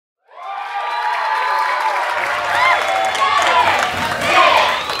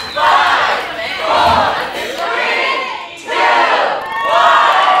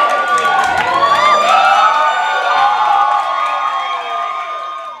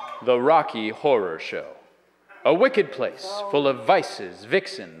the Rocky Horror Show. A wicked place full of vices,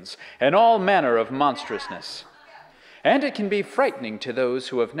 vixens, and all manner of monstrousness. And it can be frightening to those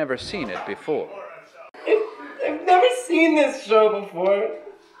who have never seen it before. I've never seen this show before.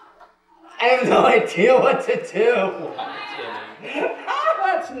 I have no idea what to do.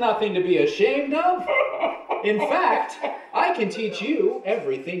 That's nothing to be ashamed of. In fact, I can teach you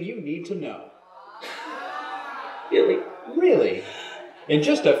everything you need to know. Really? Really. In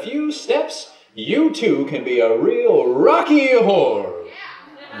just a few steps, you too can be a real Rocky Horror.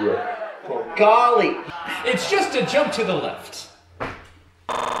 Oh, golly. It's just a jump to the left.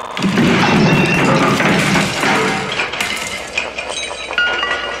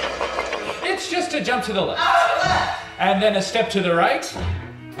 It's just a jump to the left. And then a step to the right.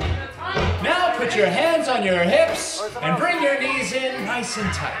 Now put your hands on your hips and bring your knees in nice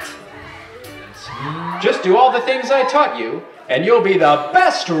and tight. Just do all the things I taught you, and you'll be the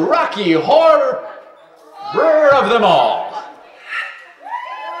best Rocky Horror of them all.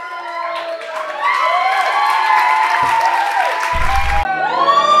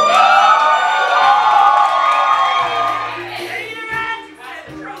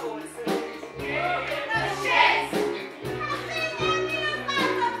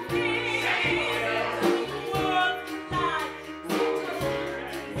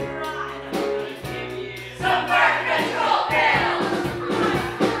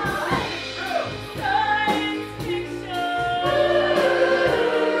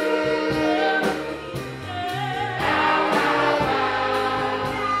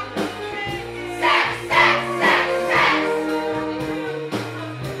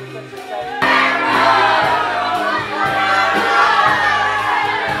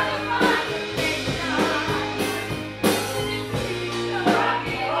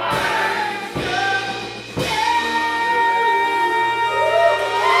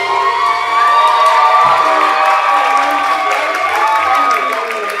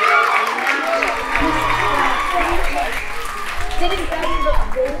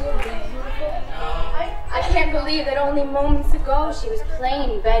 She was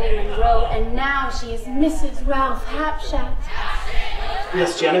plain Betty Monroe, and now she is Mrs. Ralph Hapshatt.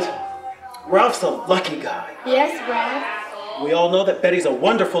 Yes, Janet. Ralph's a lucky guy. Yes, Ralph. We all know that Betty's a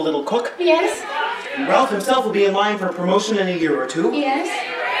wonderful little cook. Yes. And Ralph himself will be in line for a promotion in a year or two. Yes.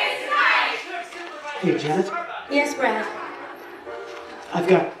 Hey, Janet. Yes, Brad. I've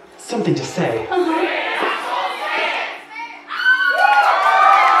got something to say. Uh-huh.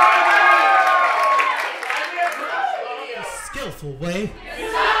 Way.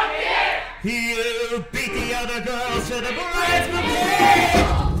 You beat the other girls to the bride's bouquet.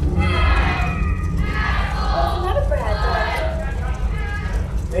 Not a Brad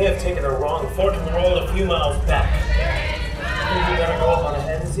dog. May have taken a wrong fork in the road a few miles back. I think we better go up on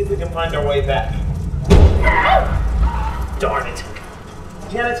ahead and see if we can find our way back. Darn it.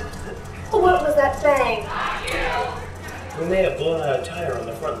 Janet. What was that bang? We may have blown out a tire on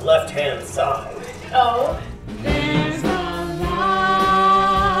the front left-hand side. Oh. There's the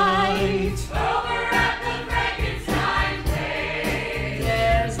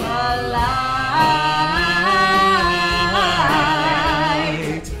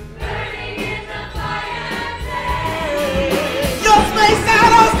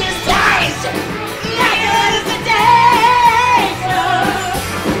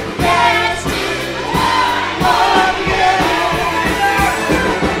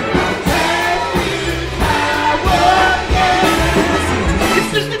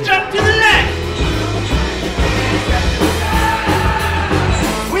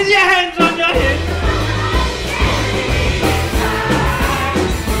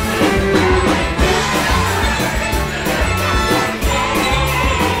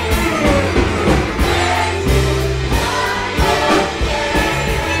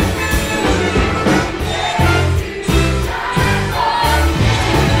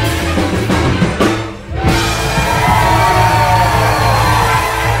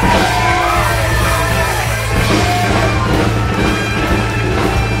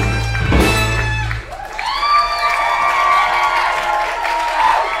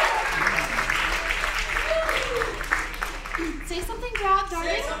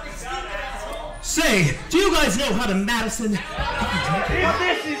Say, do you guys know how to Madison? If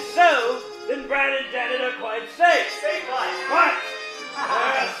this is so, then Brad and Janet are quite safe. Safe what? But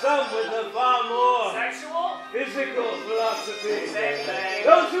there are some with a far more sexual, physical philosophy. Same thing.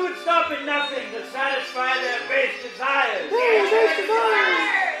 Those who would stop at nothing to satisfy their base desires.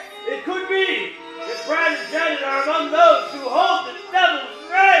 It could be that Brad and Janet are among those who hold the devil's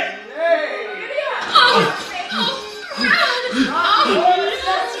reign. Hey!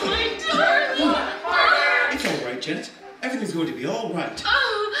 Janet. Everything's going to be all right.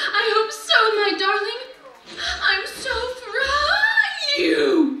 Oh, I hope so, my darling. I'm so proud of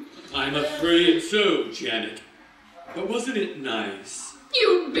you. I'm afraid so, Janet. But wasn't it nice?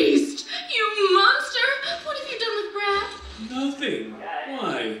 You beast! You monster! What have you done with Brad? Nothing.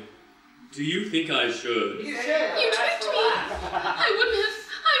 Why? Do you think I should? You tricked me. I wouldn't have.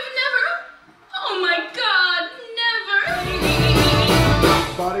 I've never. Oh my God, never.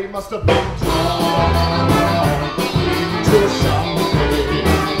 Body must have been drawn to something,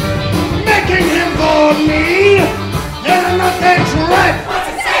 making him for me. There's nothing right. What's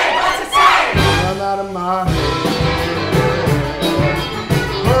it say? What's it say? I'm out of my head.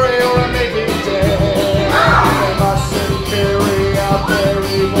 Hurry or I may be dead. They mustn't carry out their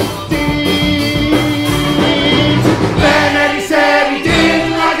evil deeds. Then Eddie said he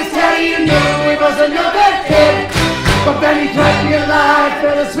didn't like his Teddy. You knew he was another kid. But then he threatened your life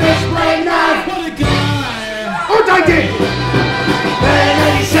with a switchblade knife. What a guy! Oh, I did!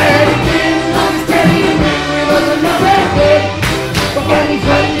 Then he said he didn't understand you knew he was another kid. But then he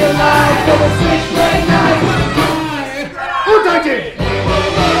threatened your life with a switchblade knife. Oh, I did!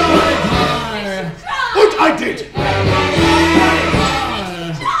 Oh, I did!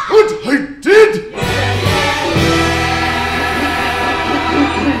 Oh, I did!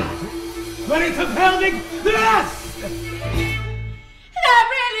 Ready to pelvic thrust! That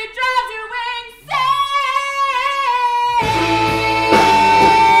really drives you insane.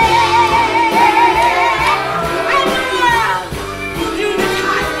 And the world will do the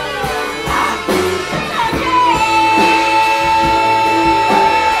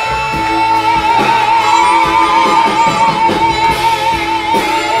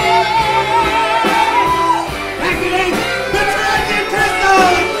Activate the Trojan pistol!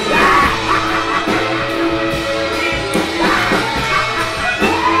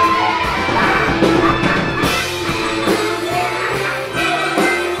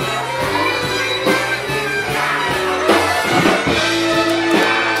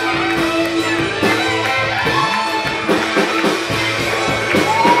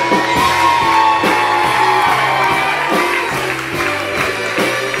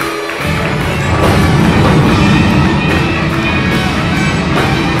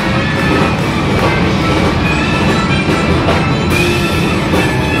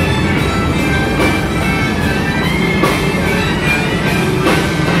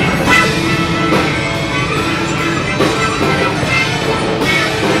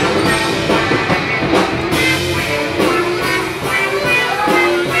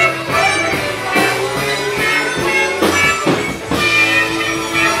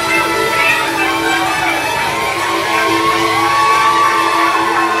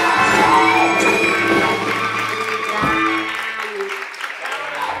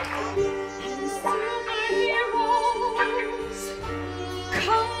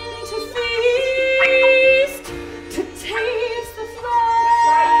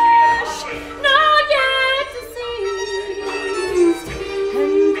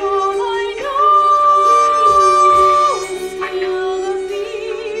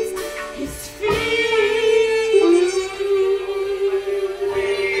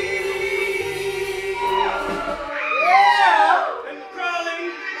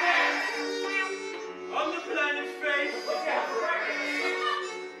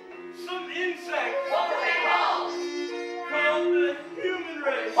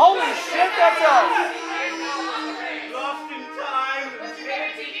 Holy shit, that's us! Lost in time.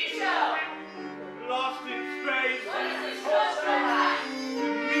 Favorite TV show? Lost in space. What is this show about?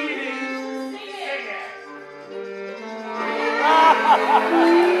 Meaning. Sing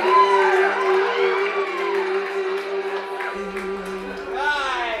it.